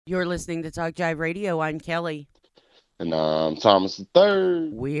You're listening to Talk Jive Radio. I'm Kelly. And Thomas the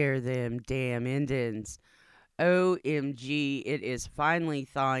Third. We're them damn Indians. OMG, it is finally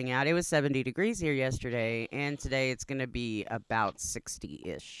thawing out. It was 70 degrees here yesterday, and today it's going to be about 60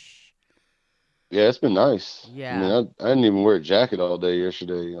 ish. Yeah, it's been nice. I mean, Yeah. I didn't even wear a jacket all day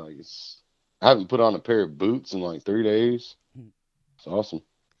yesterday. I haven't put on a pair of boots in like 3 days. It's awesome.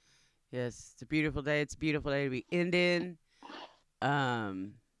 Yes, it's a beautiful day. It's a beautiful day to be Indian.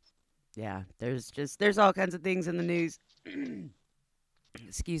 Um, yeah, there's all kinds of things in the news.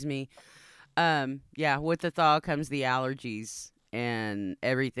 Excuse me. Yeah, with the thaw comes the allergies, and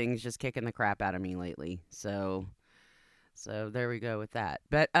everything's just kicking the crap out of me lately. So there we go with that.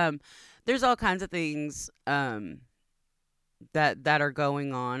 But there's all kinds of things that are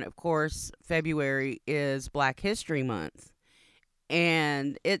going on. Of course, February is Black History Month,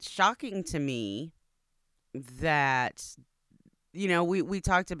 and it's shocking to me that we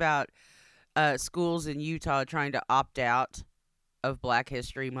talked about schools in Utah trying to opt out of Black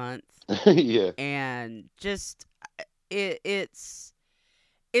History Month, Yeah. and just it's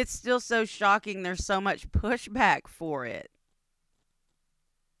still so shocking. There's so much pushback for it.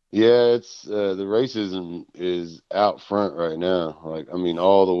 Yeah, it's the racism is out front right now. Like, I mean,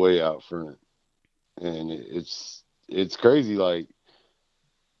 all the way out front. And it's crazy. Like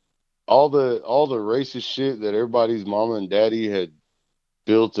all the racist shit that everybody's mama and daddy had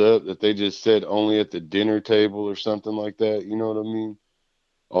built up that they just said only at the dinner table or something like that. You know what I mean?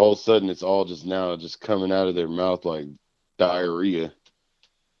 All of a sudden, it's all just now just coming out of their mouth like diarrhea.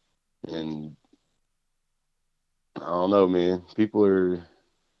 And I don't know, man. People are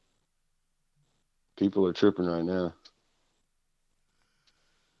tripping right now.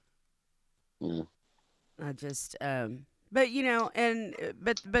 Yeah. I just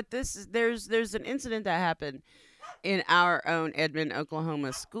but but there's an incident that happened in our own Edmond,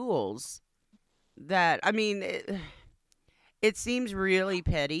 Oklahoma schools that it seems really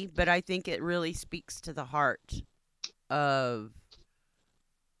petty, but I think it really speaks to the heart of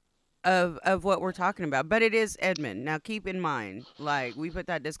of what we're talking about. But it is Edmond. Now keep in mind, like we put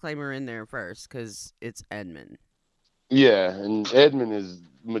that disclaimer in there first cuz it's Edmond. Yeah, and Edmond is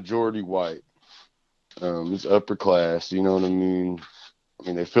majority white. It's upper class. You know what I mean? I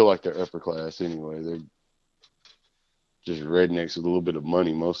mean, they feel like they're upper class anyway. They're just rednecks with a little bit of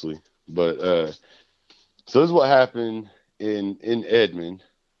money mostly. But so this is what happened in Edmond.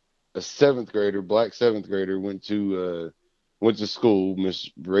 A seventh grader, black seventh grader, went to school, Miss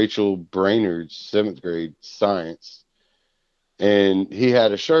Rachel Brainerd's seventh grade science, and he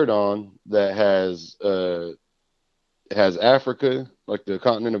had a shirt on that has Africa, like the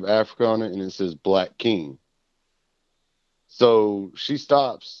continent of Africa on it, and it says Black King. So she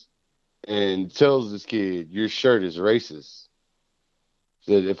stops and tells this kid, "Your shirt is racist."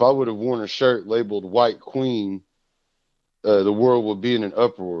 Said if I would have worn a shirt labeled White Queen, the world would be in an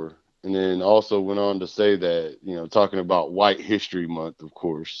uproar. And then also went on to say that, talking about White History Month, of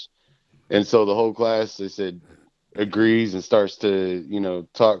course. And so the whole class, they said, agrees and starts to,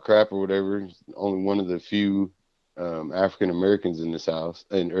 talk crap or whatever. Only one of the few African Americans in this house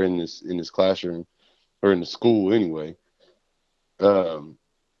and or in this classroom or in the school anyway. Um,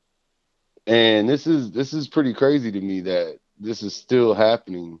 and this is pretty crazy to me that this is still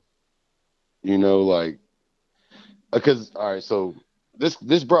happening. Like because all right, so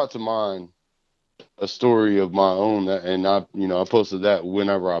this brought to mind a story of my own and I posted that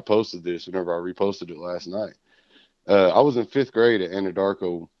whenever I reposted it last night. I was in fifth grade at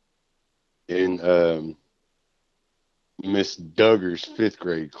Anadarko in Miss Duggar's fifth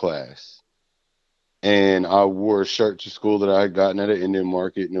grade class. And I wore a shirt to school that I had gotten at an Indian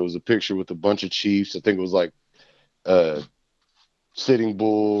market, and it was a picture with a bunch of chiefs. I think it was like uh, Sitting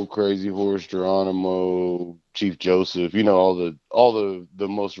Bull, Crazy Horse, Geronimo, Chief Joseph. All the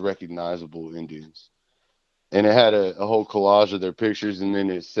most recognizable Indians. And it had a whole collage of their pictures, and then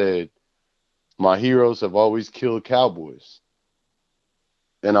it said, "My heroes have always killed cowboys."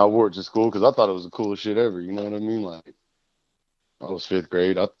 And I wore it to school because I thought it was the coolest shit ever. You know what I mean? Like I was fifth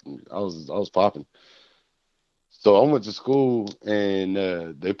grade. I was popping. So I went to school and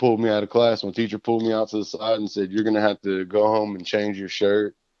they pulled me out of class. My teacher pulled me out to the side and said, "You're gonna have to go home and change your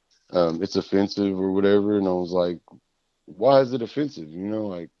shirt. It's offensive or whatever." And I was like, "Why is it offensive?"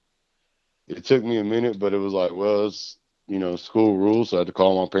 Like it took me a minute, but it was like, well, it's school rules. So I had to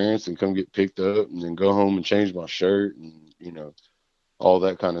call my parents and come get picked up and then go home and change my shirt and all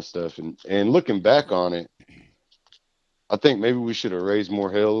that kind of stuff. And looking back on it, I think maybe we should have raised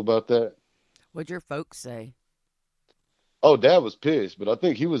more hell about that. What'd your folks say? Oh, Dad was pissed, but I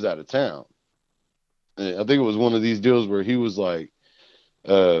think he was out of town. I think it was one of these deals where he was like,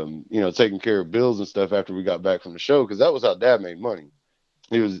 taking care of bills and stuff after we got back from the show, because that was how Dad made money.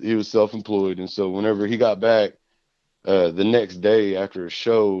 He was self-employed, and so whenever he got back, the next day after a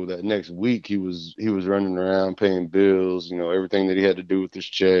show, that next week, he was running around paying bills, everything that he had to do with his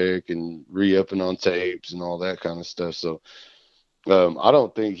check and re-upping on tapes and all that kind of stuff. So I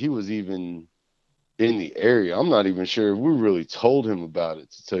don't think he was even in the area. I'm not even sure if we really told him about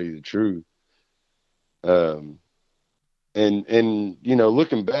it, to tell you the truth. Um, and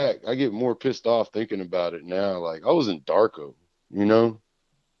looking back, I get more pissed off thinking about it now. Like, I was in Darko, you know,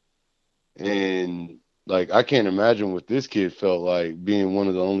 and like, I can't imagine what this kid felt like being one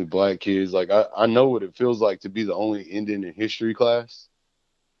of the only black kids. Like, I know what it feels like to be the only Indian in history class.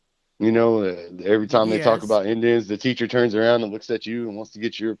 Every time they talk Yes. about Indians, the teacher turns around and looks at you and wants to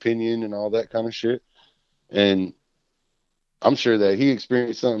get your opinion and all that kind of shit. And I'm sure that he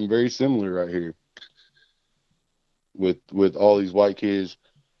experienced something very similar right here with all these white kids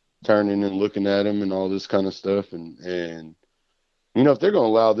turning and looking at him and all this kind of stuff. And if they're gonna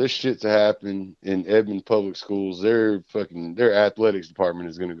allow this shit to happen in Edmond public schools, their athletics department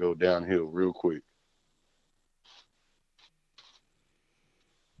is gonna go downhill real quick.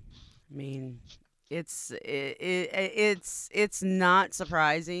 I mean, it's not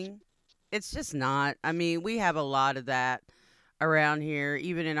surprising. It's just not. I mean, we have a lot of that around here,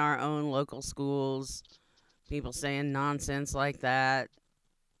 even in our own local schools. People saying nonsense like that.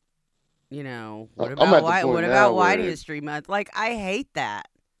 What I'm about at the white? point What now about White where, History Month? Like, I hate that.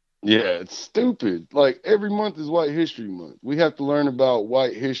 yeah, it's stupid. Like, every month is White History Month. We have to learn about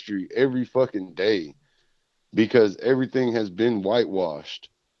white history every fucking day because everything has been whitewashed.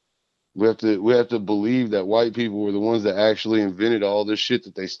 We have to believe that white people were the ones that actually invented all this shit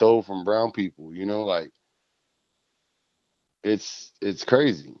that they stole from brown people. Like, it's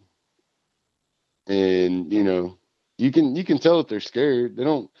crazy. And you can tell that they're scared. They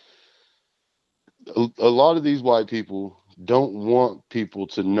don't. A lot of these white people don't want people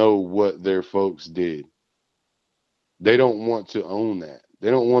to know what their folks did. They don't want to own that. They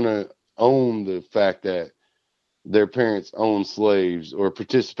don't want to own the fact that their parents owned slaves or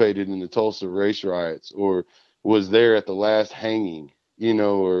participated in the Tulsa race riots or was there at the last hanging,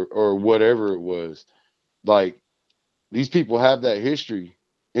 or whatever it was. Like, these people have that history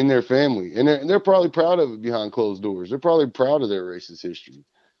in their family, and they're probably proud of it behind closed doors. They're probably proud of their racist history.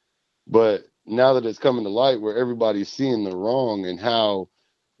 But now that it's coming to light where everybody's seeing the wrong and how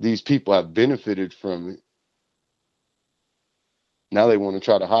these people have benefited from it, now they want to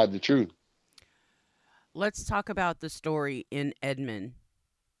try to hide the truth. Let's talk about the story in Edmond.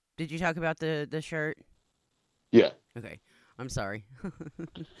 Did you talk about the shirt? Yeah. Okay. I'm sorry.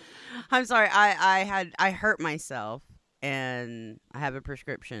 I'm sorry. I hurt myself and I have a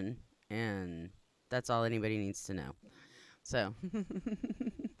prescription and that's all anybody needs to know. So,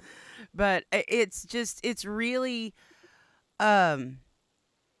 but um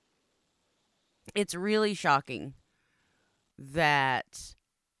it's really shocking that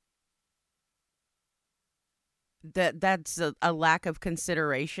that's a lack of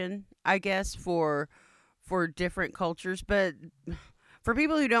consideration, I guess, for different cultures, but for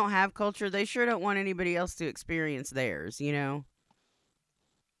people who don't have culture, they sure don't want anybody else to experience theirs.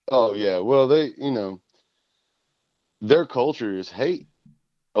 Oh yeah. Well, their culture is hate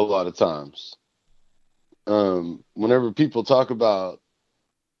a lot of times. Whenever people talk about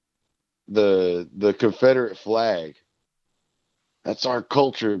the Confederate flag, that's our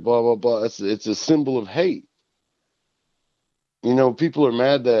culture, blah blah blah. It's a symbol of hate. People are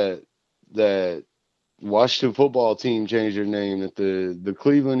mad that Washington football team changed their name, that the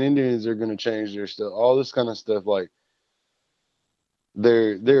Cleveland Indians are going to change their stuff, all this kind of stuff. Like,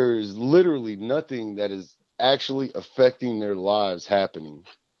 there's literally nothing that is actually affecting their lives happening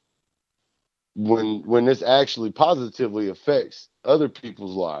when this actually positively affects other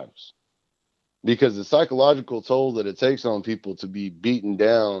people's lives, because the psychological toll that it takes on people to be beaten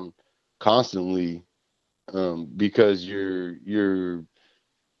down constantly, because you're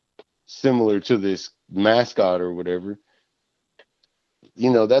similar to this mascot or whatever.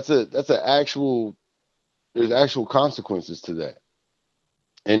 That's a actual there's actual consequences to that.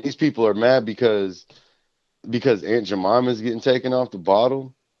 And these people are mad because Aunt Jemima is getting taken off the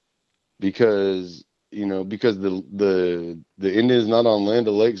bottle, because the Indian's not on Land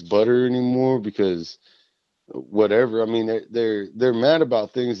O'Lakes butter anymore, because whatever. I mean, they're mad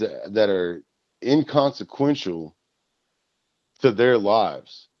about things that are inconsequential to their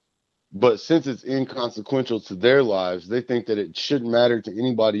lives. But since it's inconsequential to their lives, they think that it shouldn't matter to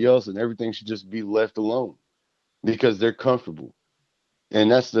anybody else and everything should just be left alone because they're comfortable. And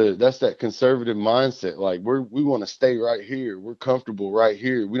that's that conservative mindset. Like we want to stay right here. We're comfortable right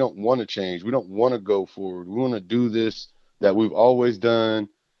here. We don't want to change. We don't want to go forward. We want to do this that we've always done.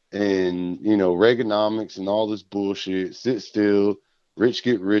 And Reaganomics and all this bullshit. Sit still. Rich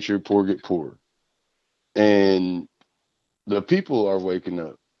get richer. Poor get poorer. And the people are waking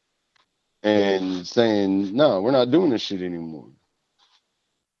up and saying, "No, we're not doing this shit anymore."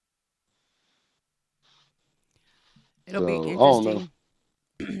 It'll be So I don't know.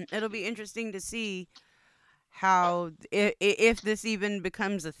 interesting. It'll be interesting to see how if this even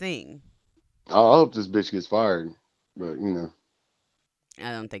becomes a thing. I hope this bitch gets fired, but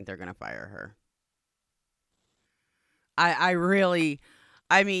I don't think they're gonna fire her. I really,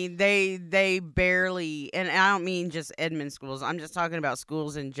 I mean they barely, and I don't mean just Edmond schools. I'm just talking about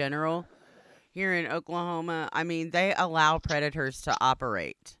schools in general here in Oklahoma. I mean they allow predators to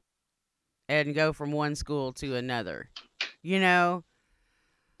operate and go from one school to another. You know,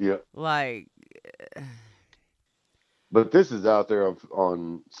 yeah. like But this is out there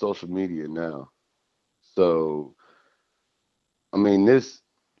on social media now. So, I mean, a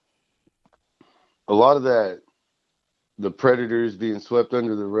lot of that, the predators being swept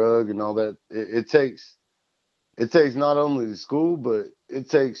under the rug and all that, it takes not only the school, but it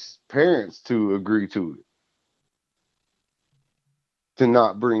takes parents to agree to it, to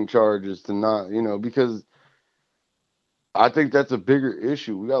not bring charges, to not, because I think that's a bigger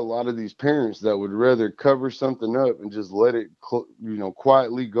issue. We got a lot of these parents that would rather cover something up and just let it,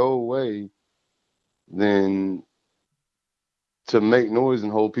 quietly go away than to make noise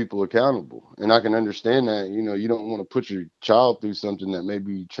and hold people accountable. And I can understand that, you don't want to put your child through something that may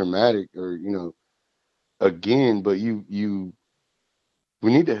be traumatic or, again, but we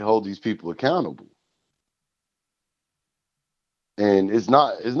need to hold these people accountable. And it's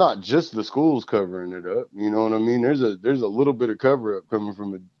not just the schools covering it up. You know what I mean? There's a little bit of cover up coming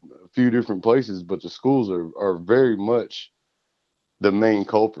from a few different places, but the schools are very much the main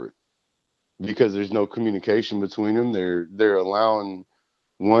culprit because there's no communication between them. They're allowing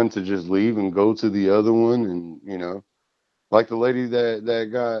one to just leave and go to the other one, and like the lady that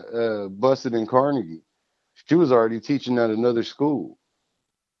got busted in Carnegie, she was already teaching at another school.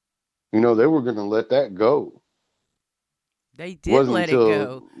 They were going to let that go. they did Wasn't let it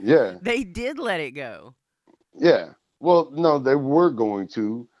until, go. yeah, They did let it go. yeah. Well, no, they were going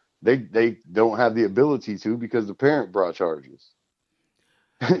to. They don't have the ability to because the parent brought charges.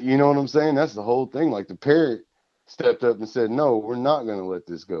 You know what I'm saying? That's the whole thing. Like the parent stepped up and said, "No, we're not going to let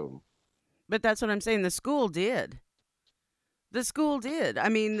this go." But that's what I'm saying. The school did. The school did. I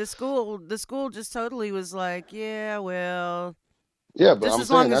mean, the school just totally was like, yeah, well, Yeah, but just I'm as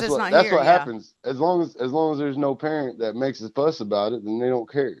saying long as that's it's what not that's here, what yeah. happens. As long as there's no parent that makes a fuss about it, then they don't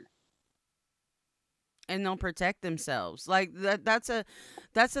care. And they'll protect themselves. Like that's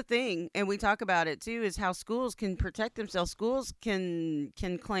a thing, and we talk about it too is how schools can protect themselves. Schools can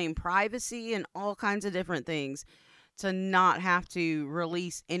claim privacy and all kinds of different things to not have to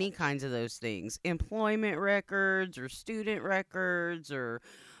release any kinds of those things. Employment records or student records or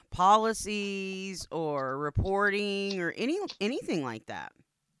policies or reporting or anything like that.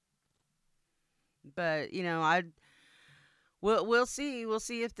 But, I we'll see. We'll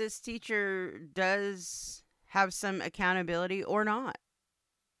see if this teacher does have some accountability or not.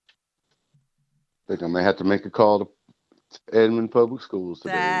 I think I may have to make a call to Edmond Public Schools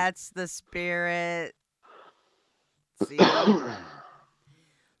today. That's the spirit. See?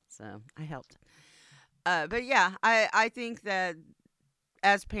 So, I helped. But yeah, I think that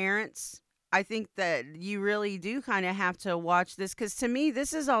as parents, I think that you really do kind of have to watch this cuz to me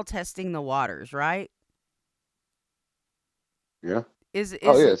this is all testing the waters, right? Yeah. Oh Is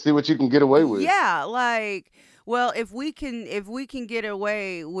yeah. See what you can get away with. Yeah, like, well, if we can get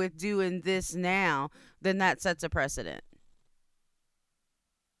away with doing this now, then that sets a precedent,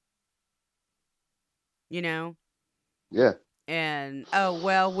 you know? Yeah. And oh,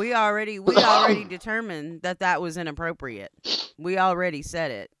 well, we already determined that that was inappropriate. We already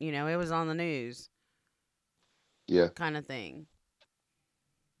said it, it was on the news Yeah. kind of thing.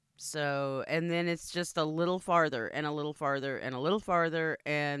 So, and then it's just a little farther and a little farther and a little farther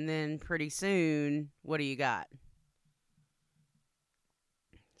and then pretty soon, what do you got?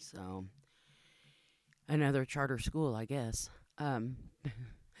 So, another charter school, I guess.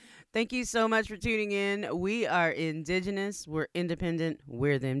 Thank you so much for tuning in. We are indigenous, we're independent,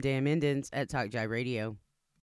 we're them damn Indians at Talk Jive Radio.